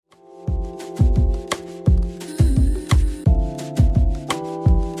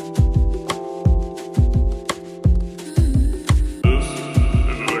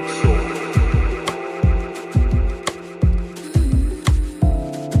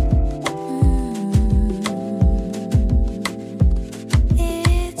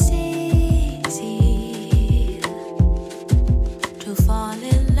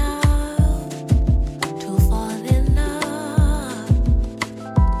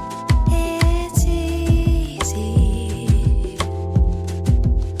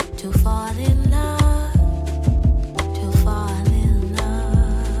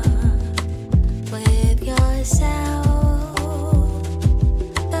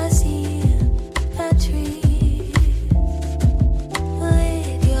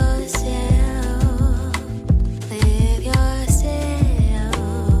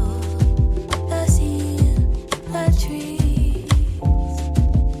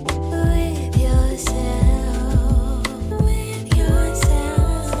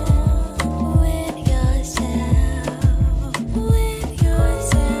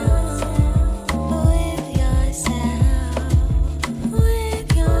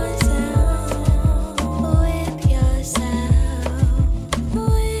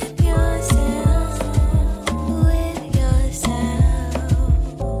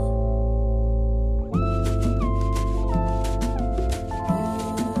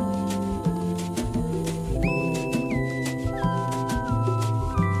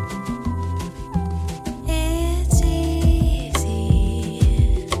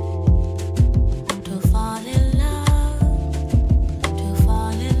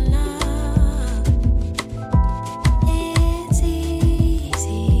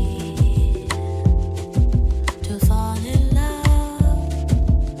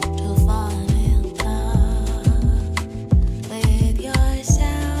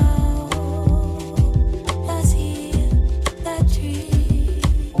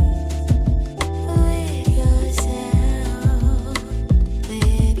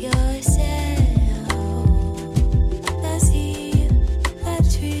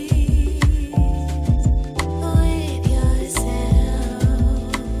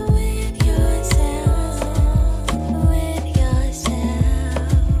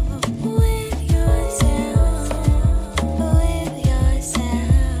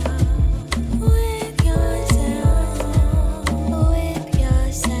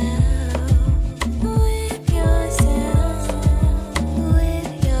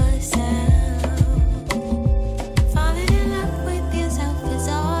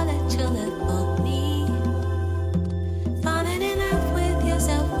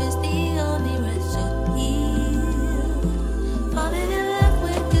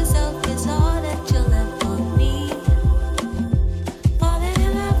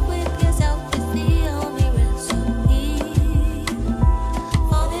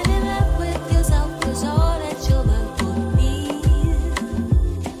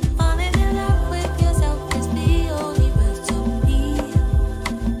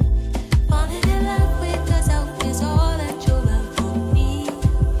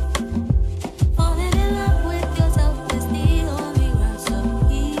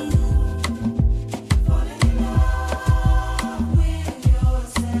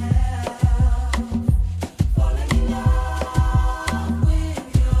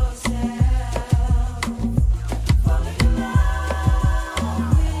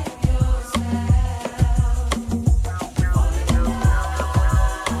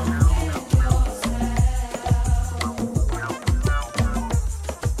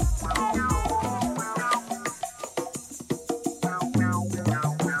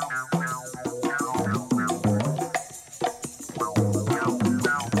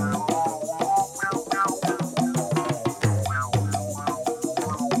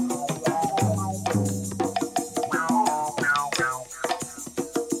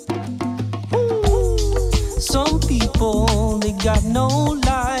got no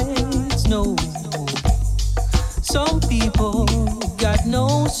lights, no. Some people got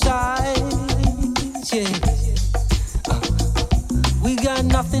no sights, yeah. We got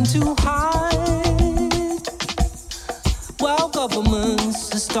nothing to hide. While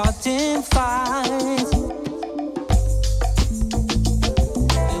governments are starting fights.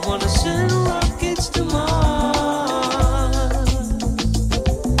 They wanna send rockets to Mars.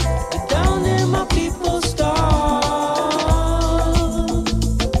 But down in my people's stars.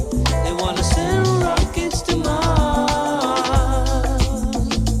 They wanna send rockets to Mars.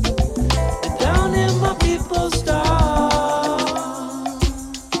 But down in my people's stars.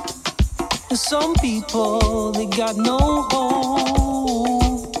 Some people, they got no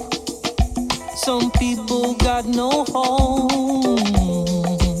hope. Some people got no homes.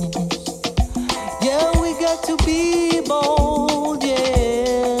 Yeah, we got to be bold,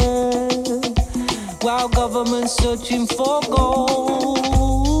 yeah. While government's searching for gold.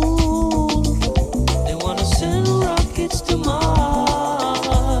 They wanna send rockets to Mars.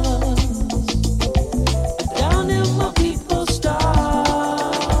 But down in my people's stars.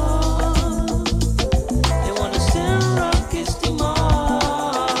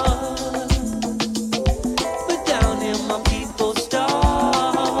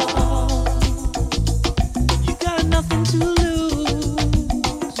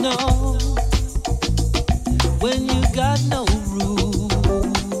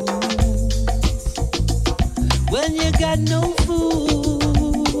 No food,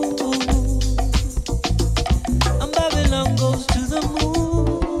 and Babylon goes to the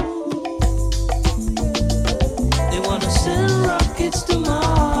moon. They wanna send rockets to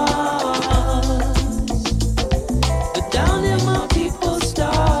Mars, but down in my people's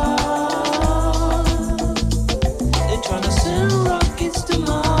stars. They're trying to send rockets to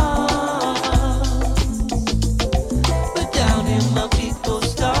Mars, but down in my people's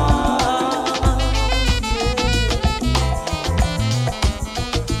stars.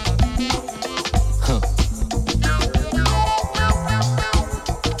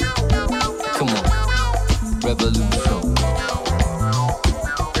 Revolution.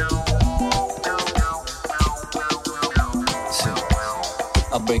 So,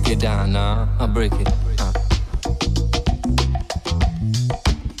 I'll break it down now. I'll break it.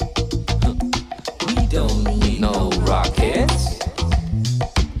 We don't need no rockets.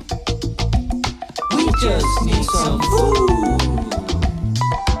 We just need some food.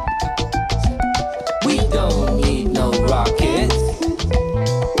 We don't need no rockets.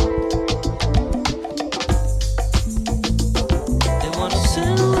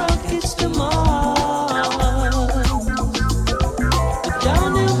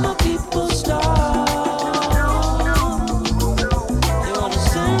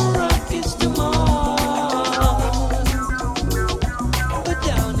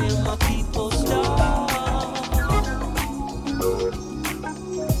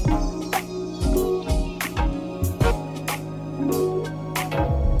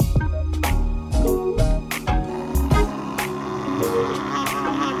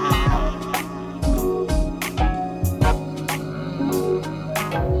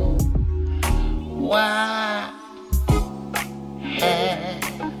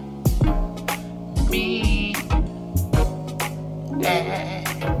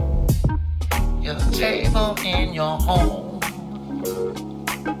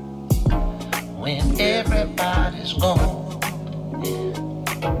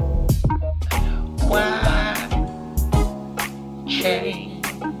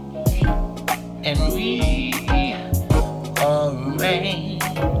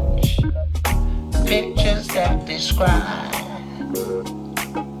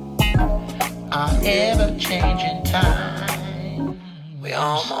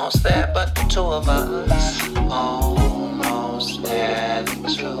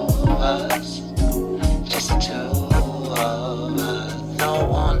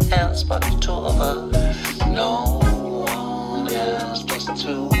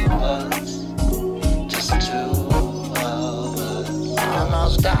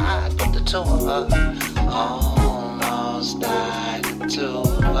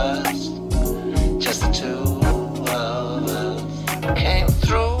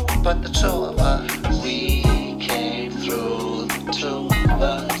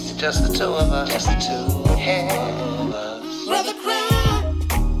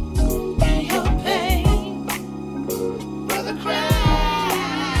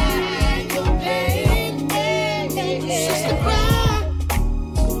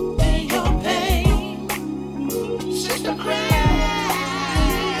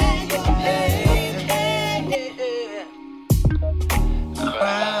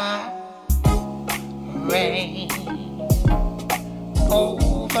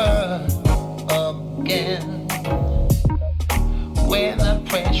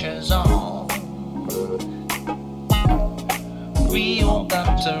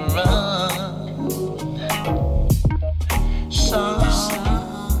 got to run somewhere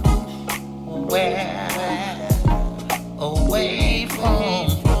away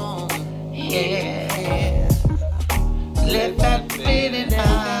from here. Let that feeling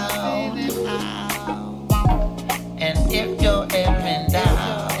out. And if you're ever in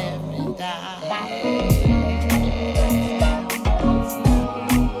doubt,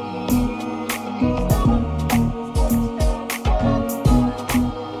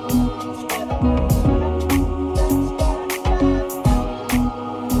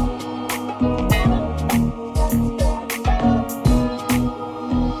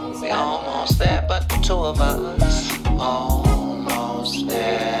 of us, almost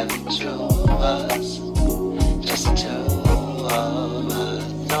there, the two of us, just the two of us,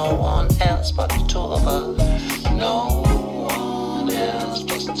 no one else but the two of us, no one else,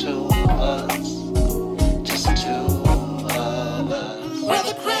 just the two of us, just the two of us.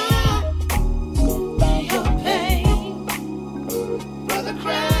 Brother, cry your pain, brother,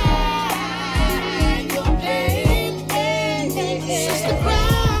 cry your pain, sister, cry.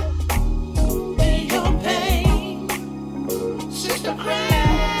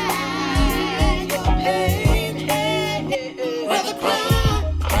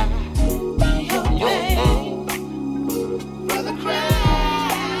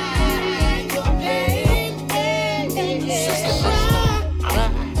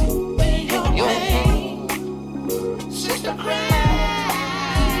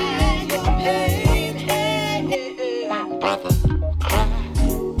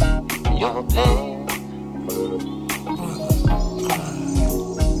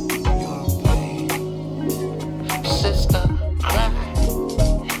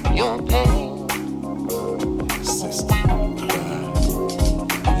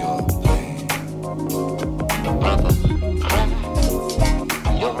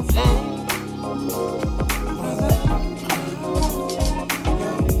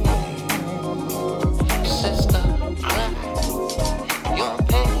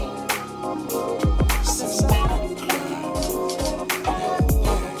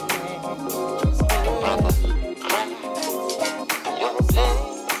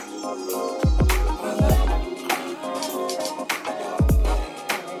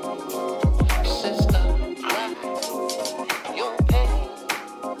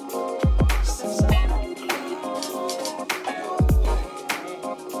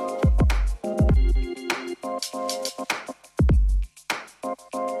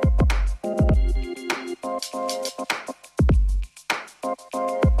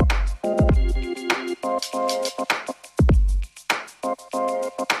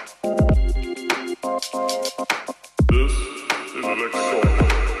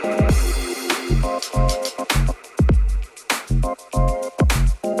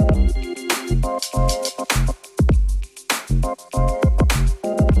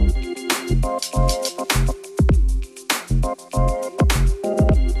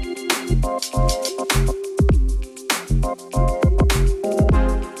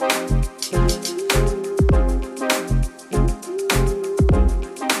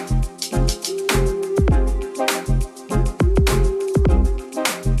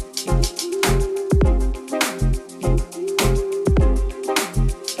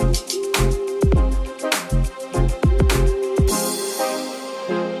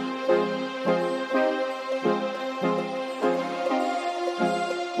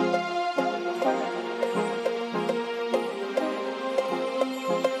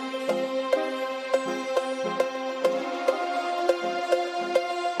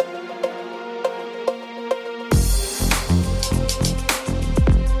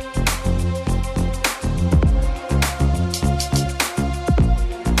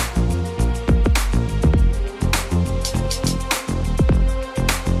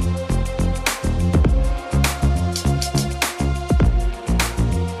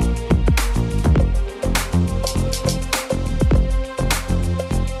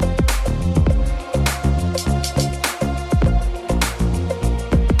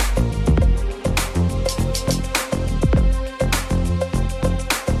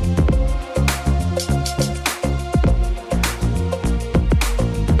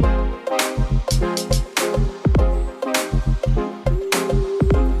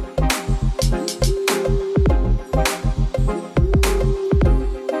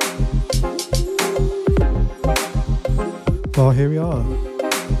 Well, here we are.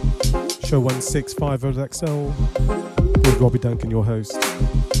 Show 165XL with Robbie Duncan, your host.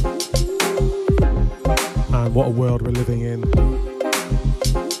 And what a world we're living in.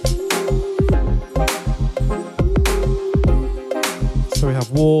 So we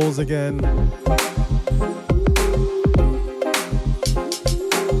have Walls again.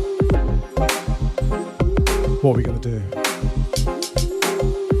 What are we going to do?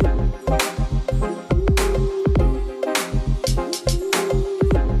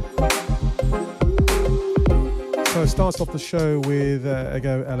 So it starts off the show with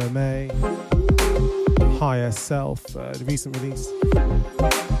Ego LMA, Higher Self, the recent release.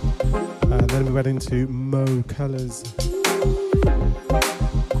 And then we went into Mo Kolors,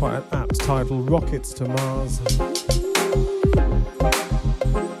 quite an apt title, Rockets to Mars.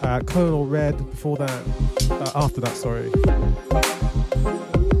 Colonel Red before that, after that, sorry.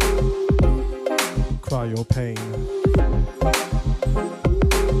 Cry Your Pain.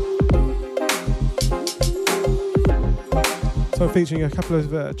 So featuring a couple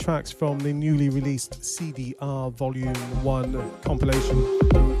of tracks from the newly released CDR Volume 1 compilation,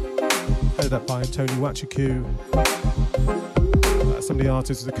 headed up by Tony Wachiku. Some of the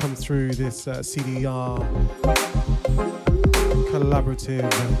artists that come through this CDR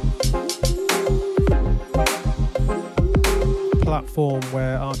collaborative platform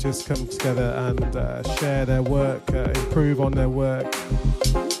where artists come together and share their work, improve on their work,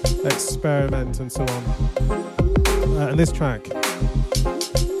 experiment and so on. And this track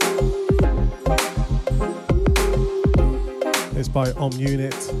is by OM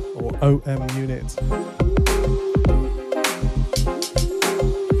Unit or OM Unit.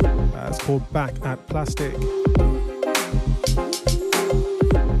 It's called Back at Plastic.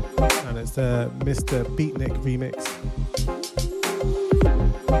 And it's the Mr. Beatnik remix.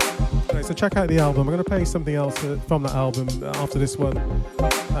 Okay, so check out the album. I'm going to play something else from that album after this one.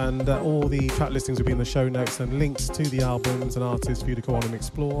 And all the track listings will be in the show notes and links to the albums and artists for you to go on and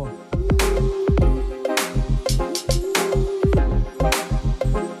explore.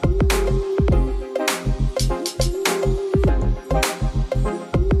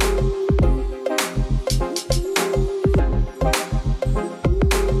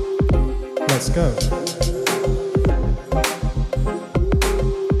 Let's go.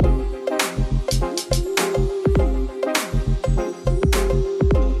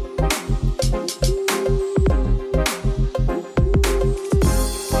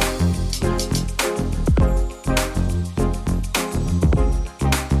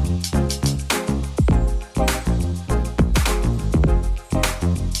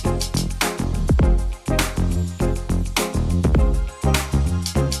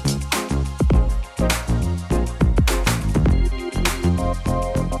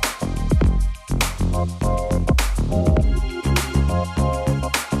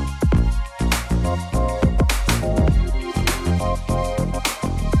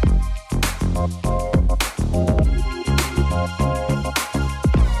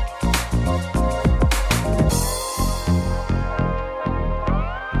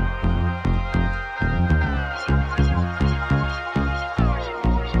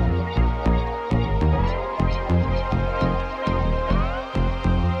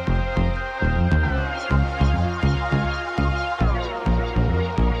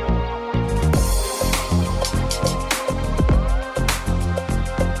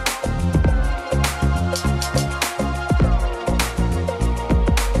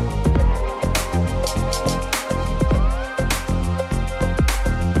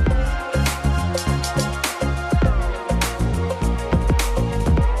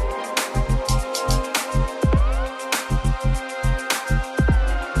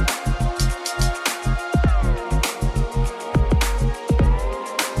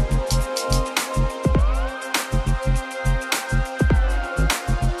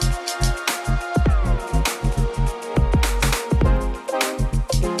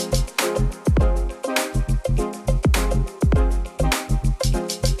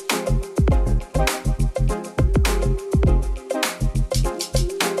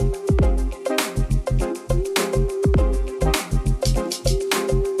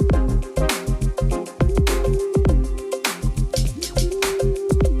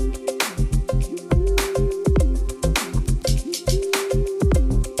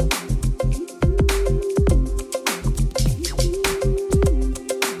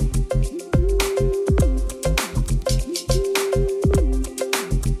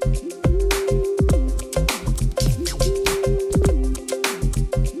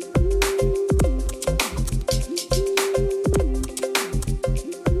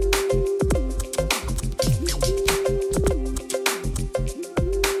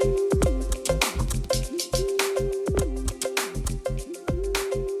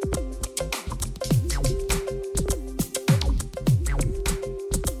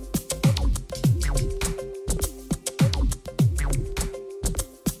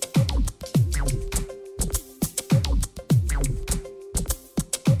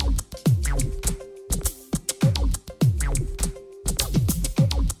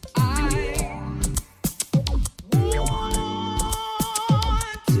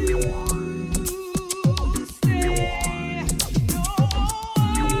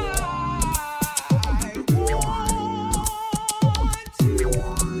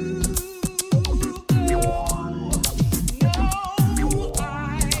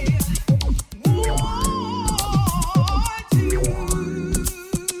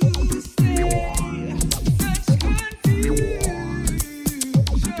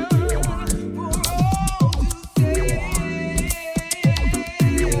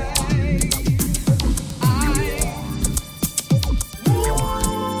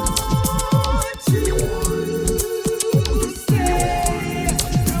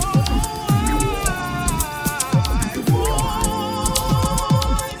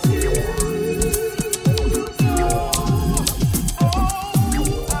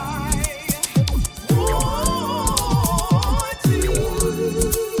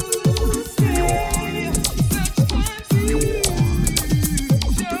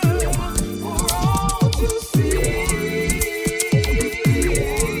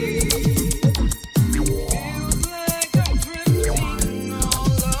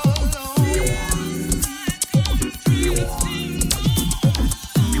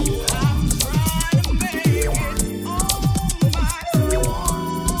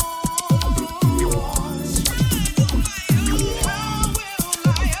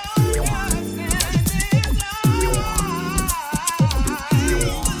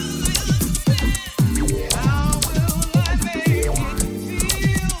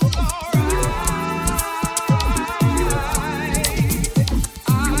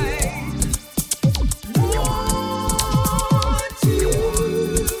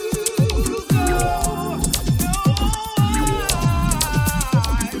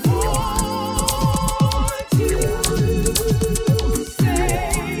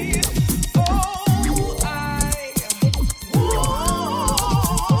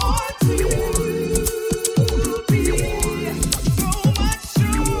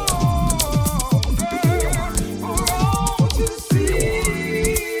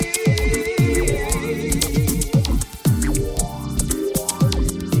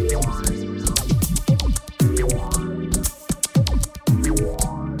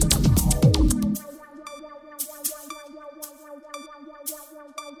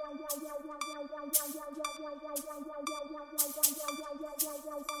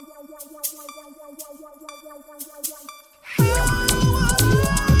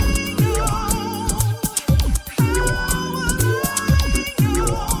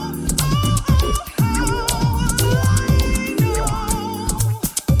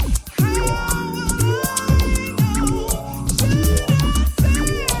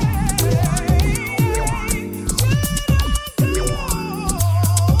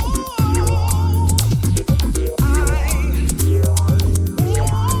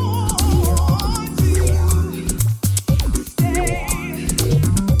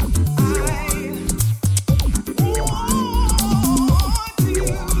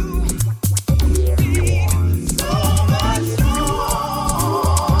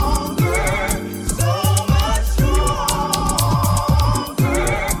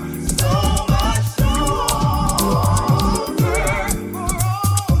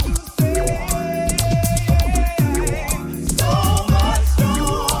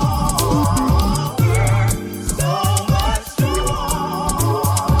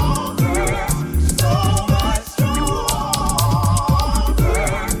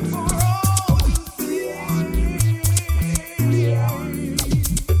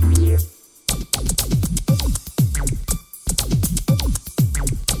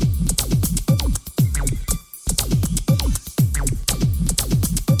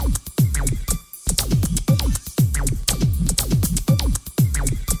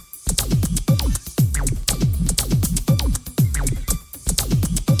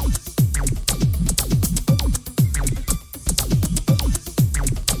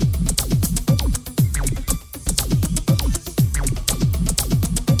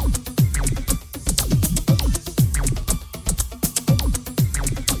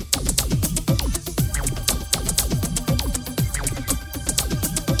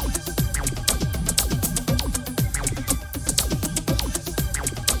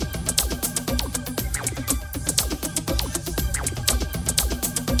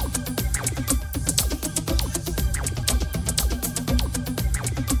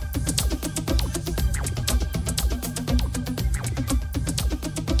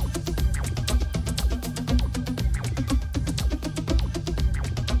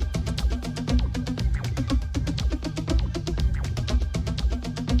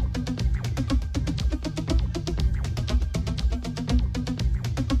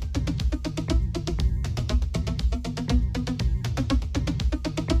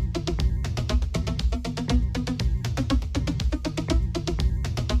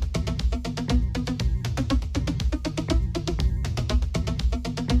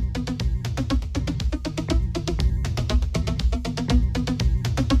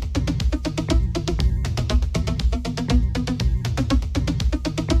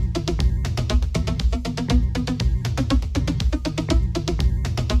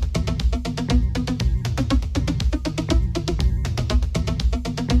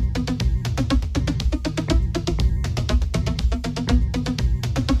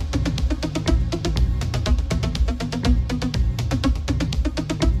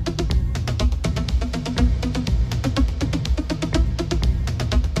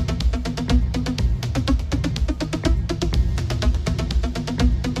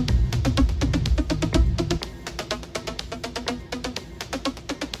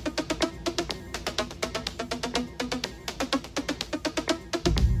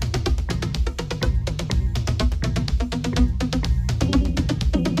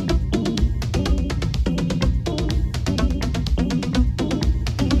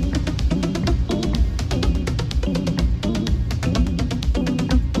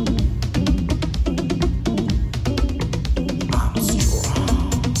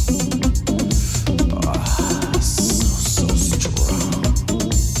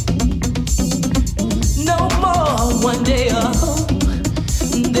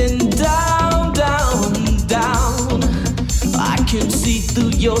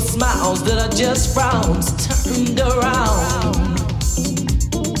 your smiles that are just frowns turned around.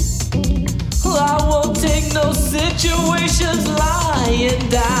 I won't take no situations lying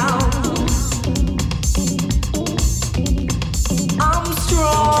down. I'm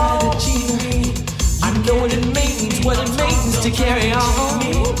strong. I know what it means to carry on.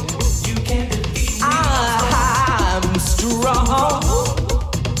 I'm strong.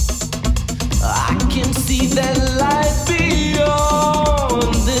 I can see that light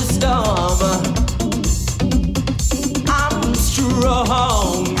beyond this storm. I'm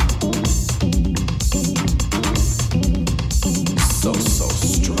strong. So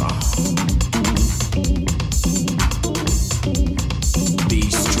strong. Be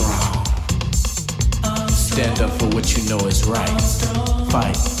strong. Stand up for what you know is right.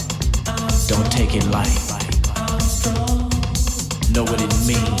 Fight. Don't take it light. Know what it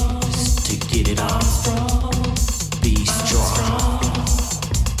means to get it on. Be strong.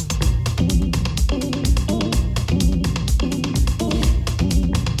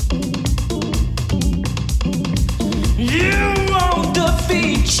 You won't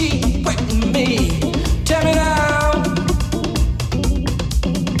defeat, cheat, break me, tear me down.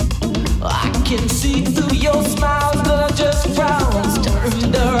 I can see through your smiles that are just frowns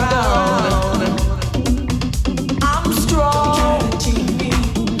turned around. I'm strong.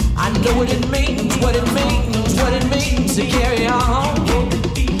 I know what it means to carry on.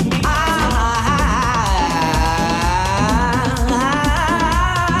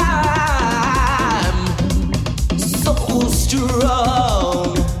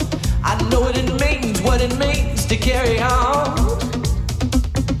 Strong. I know what it means to carry on.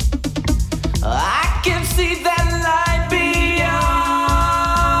 I can see that light beyond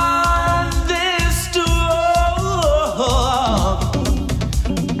this storm.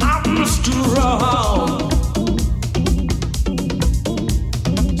 I'm strong.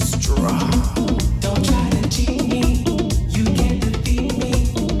 Strong. Don't try to cheat me. You can't defeat me.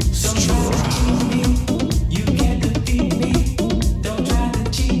 Strong.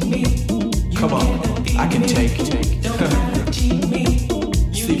 Come on, I can take it.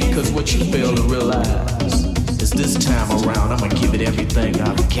 See, because what you fail to realize is this time around, I'm gonna give it everything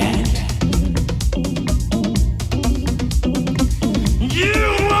I've got. You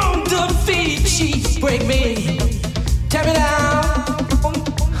won't defeat, cheat, break me, tear me down.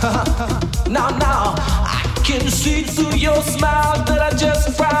 No, I can see through your smile that I just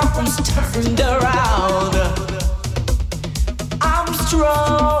frowns turned around. I'm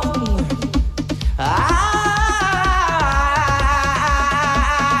strong.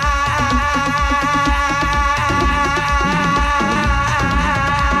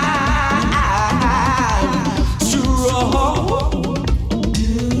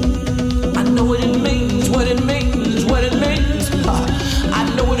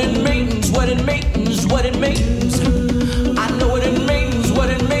 What it means. I know what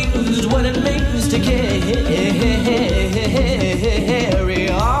it means to carry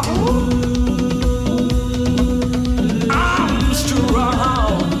on. I'm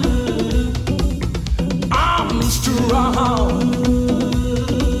strong. I'm strong.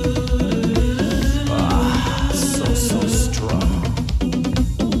 So strong.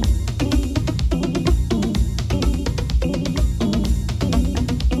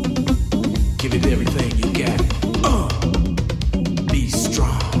 Give it everything you got. Be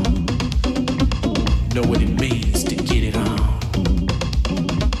strong. Know what it means to get it on.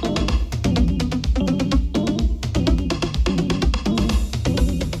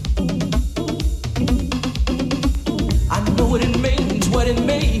 I know what it means, what it means.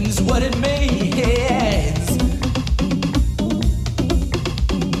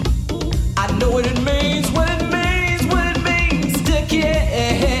 I know what it means, what it means to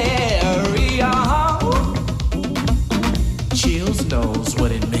carry on. Chills knows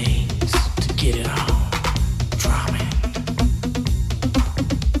what it means to get it on. Drumming.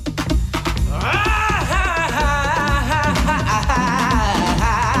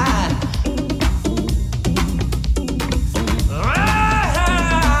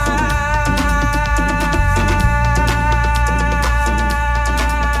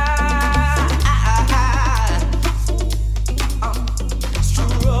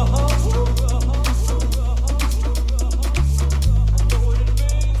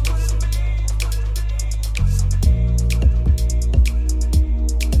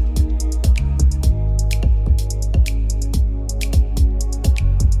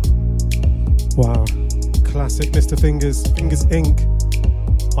 Wow, classic Mr. Fingers Inc.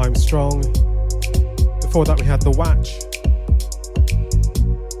 I'm Strong. Before that we had The Watch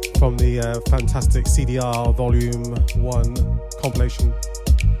from the fantastic CDR Volume 1 compilation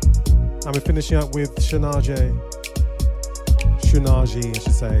And we're finishing up with Shunaji, I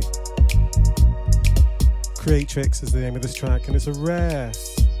should say. Creatrix is the name of this track, and it's a rare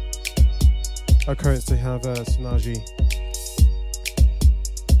occurrence to have Shunaji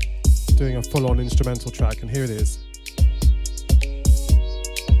doing a full-on instrumental track, and here it is.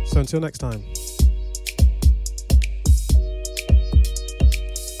 So until next time,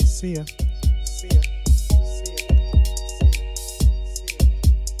 see ya.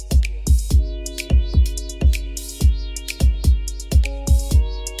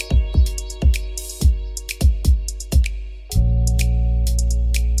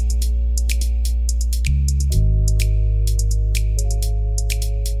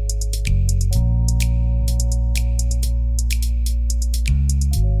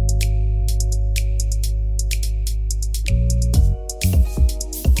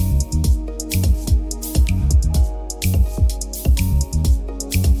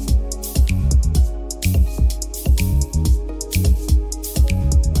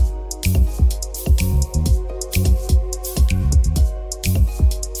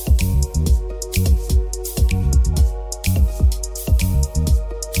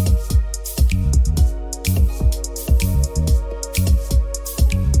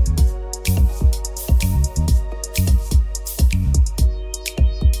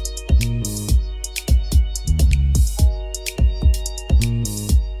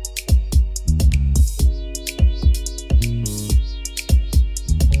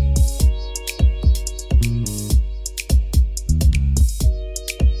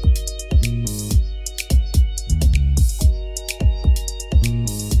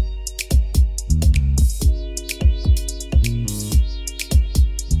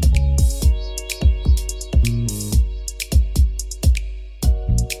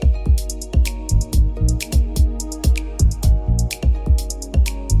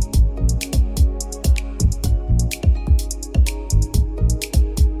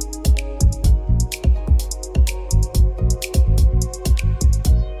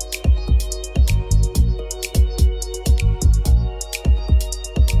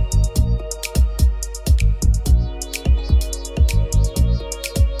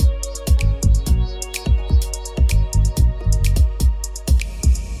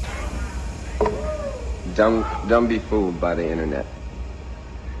 Don't be fooled by the internet.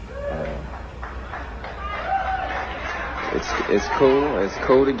 It's cool. It's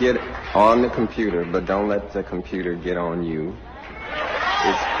cool to get on the computer, but don't let the computer get on you.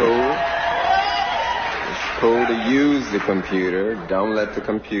 It's cool. It's cool to use the computer. Don't let the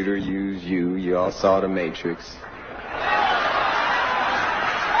computer use you. You all saw The Matrix.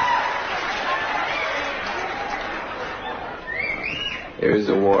 There is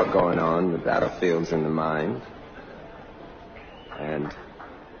a war going on. The battlefield's in the mind. And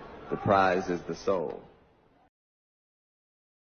the prize is the soul.